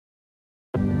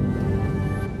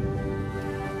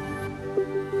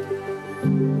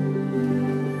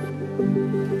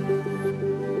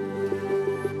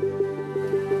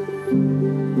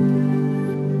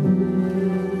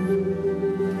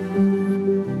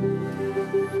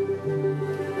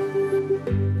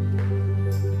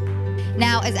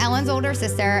Now, as Ellen's older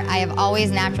sister, I have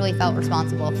always naturally felt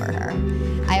responsible for her.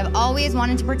 I have always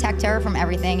wanted to protect her from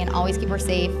everything and always keep her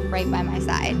safe right by my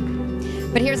side.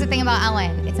 But here's the thing about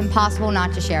Ellen, it's impossible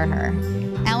not to share her.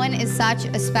 Ellen is such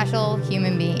a special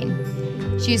human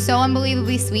being. She is so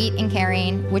unbelievably sweet and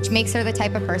caring, which makes her the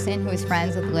type of person who is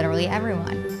friends with literally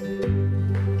everyone.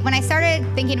 When I started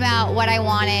thinking about what I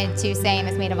wanted to say in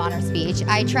this maid of honor speech,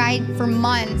 I tried for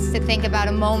months to think about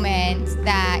a moment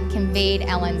that conveyed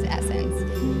Ellen's essence.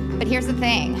 But here's the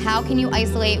thing, how can you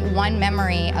isolate one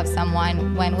memory of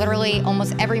someone when literally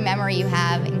almost every memory you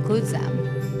have includes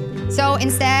them? So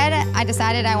instead, I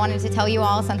decided I wanted to tell you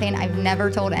all something I've never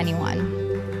told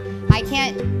anyone. I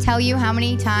can't tell you how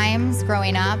many times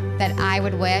growing up that I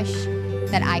would wish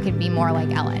that I could be more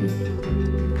like Ellen.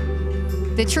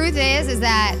 The truth is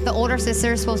that the older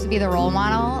sister is supposed to be the role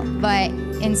model, but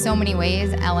in so many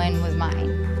ways, Ellen was mine.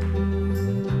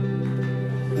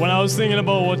 When I was thinking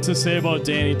about what to say about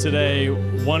Danny today,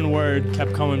 one word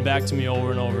kept coming back to me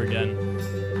over and over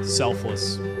again: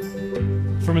 selfless.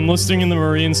 From enlisting in the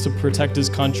Marines to protect his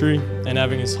country and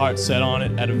having his heart set on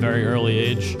it at a very early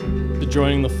age, to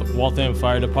joining the Waltham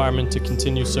Fire Department to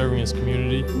continue serving his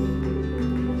community.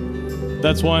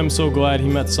 That's why I'm so glad he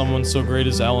met someone so great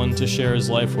as Ellen to share his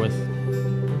life with.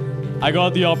 I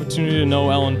got the opportunity to know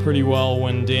Ellen pretty well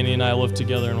when Danny and I lived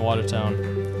together in Watertown.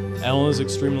 Ellen is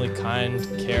extremely kind,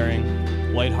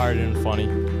 caring, lighthearted, and funny.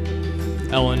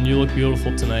 Ellen, you look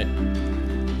beautiful tonight.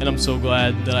 And I'm so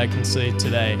glad that I can say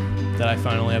today that I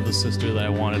finally have the sister that I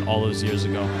wanted all those years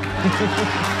ago.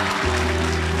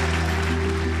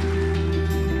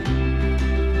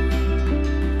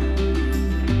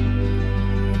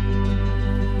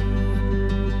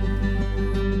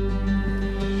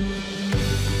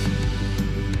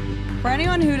 For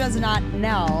anyone who does not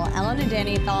know, Ellen and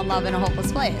Danny fell in love in a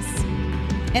hopeless place.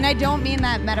 And I don't mean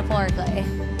that metaphorically.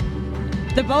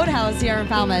 The boathouse here in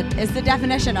Falmouth is the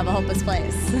definition of a hopeless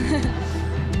place.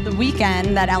 The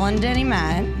weekend that Ellen and Danny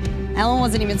met, Ellen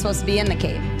wasn't even supposed to be in the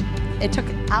Cape. It took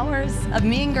hours of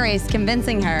me and Grace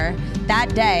convincing her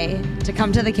that day to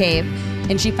come to the Cape,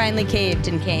 and she finally caved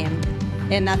and came.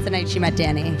 And that's the night she met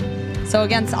Danny. So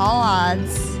against all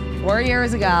odds, 4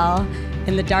 years ago,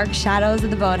 in the dark shadows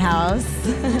of the boathouse,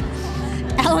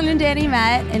 Ellen and Danny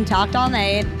met and talked all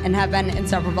night and have been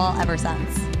inseparable ever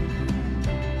since.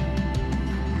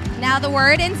 Now, the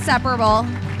word inseparable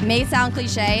may sound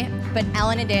cliche, but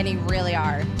Ellen and Danny really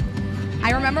are.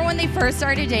 I remember when they first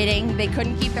started dating, they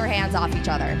couldn't keep their hands off each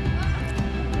other.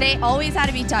 They always had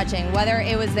to be touching, whether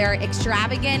it was their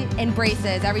extravagant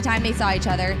embraces every time they saw each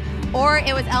other, or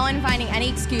it was Ellen finding any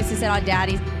excuse to sit on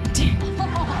Daddy's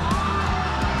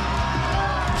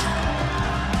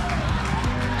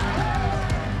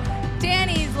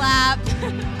Danny's lap.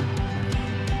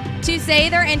 To say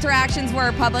their interactions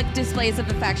were public displays of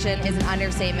affection is an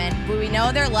understatement, but we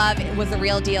know their love was the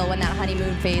real deal when that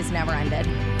honeymoon phase never ended.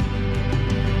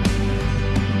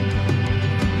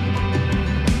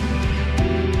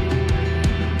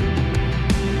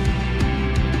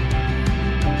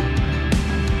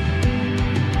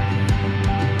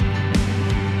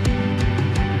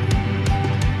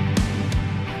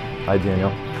 Hi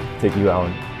Daniel, take you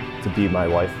Ellen to be my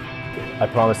wife. I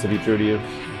promise to be true to you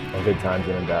in good times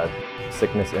and in bad,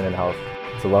 sickness and in health,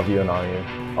 to love you and honor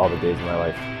you all the days of my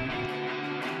life.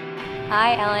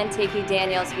 Hi Ellen, take you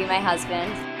Daniel to be my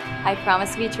husband. I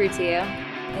promise to be true to you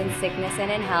in sickness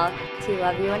and in health, to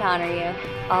love you and honor you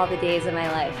all the days of my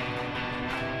life.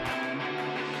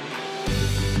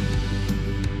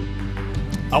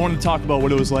 I want to talk about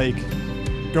what it was like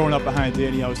growing up behind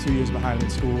Danny. I was 2 years behind him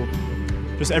in school.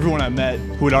 Just everyone I met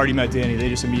who had already met Danny, they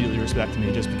just immediately respected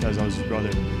me just because I was his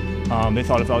brother. They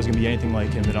thought if I was going to be anything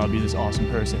like him, that I would be this awesome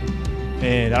person.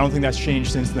 And I don't think that's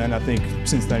changed since then. I think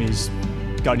since then he's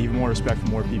gotten even more respect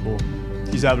from more people.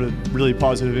 He's had a really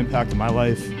positive impact on my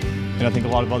life, and I think a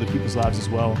lot of other people's lives as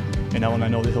well. And Ellen, I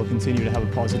know that he'll continue to have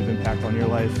a positive impact on your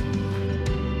life.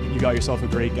 You got yourself a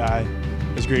great guy.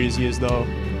 As great as he is though,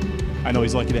 I know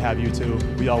he's lucky to have you too.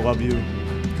 We all love you.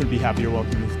 Couldn't be happier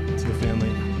welcome you to the family.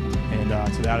 And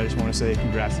to that, I just want to say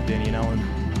congrats to Danny and Ellen.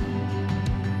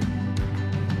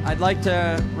 I'd like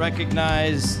to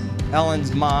recognize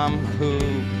Ellen's mom, who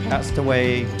passed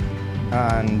away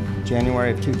on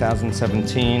January of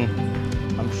 2017.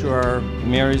 I'm sure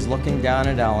Mary's looking down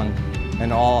at Ellen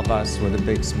and all of us with a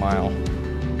big smile.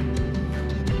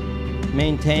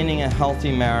 Maintaining a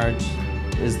healthy marriage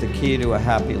is the key to a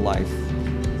happy life.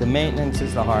 The maintenance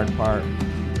is the hard part,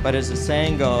 but as the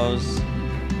saying goes,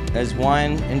 as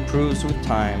wine improves with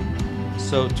time,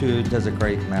 so too does a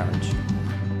great marriage.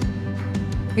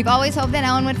 We've always hoped that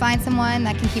Ellen would find someone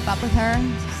that can keep up with her,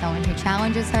 someone who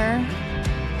challenges her,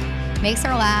 makes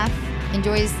her laugh,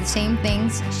 enjoys the same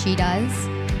things she does,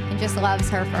 and just loves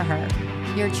her for her.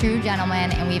 You're a true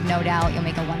gentleman, and we have no doubt you'll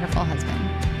make a wonderful husband.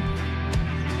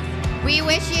 We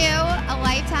wish you a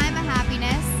lifetime of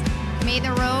happiness. May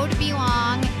the road be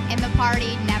long and the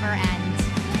party never end.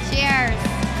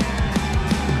 Cheers.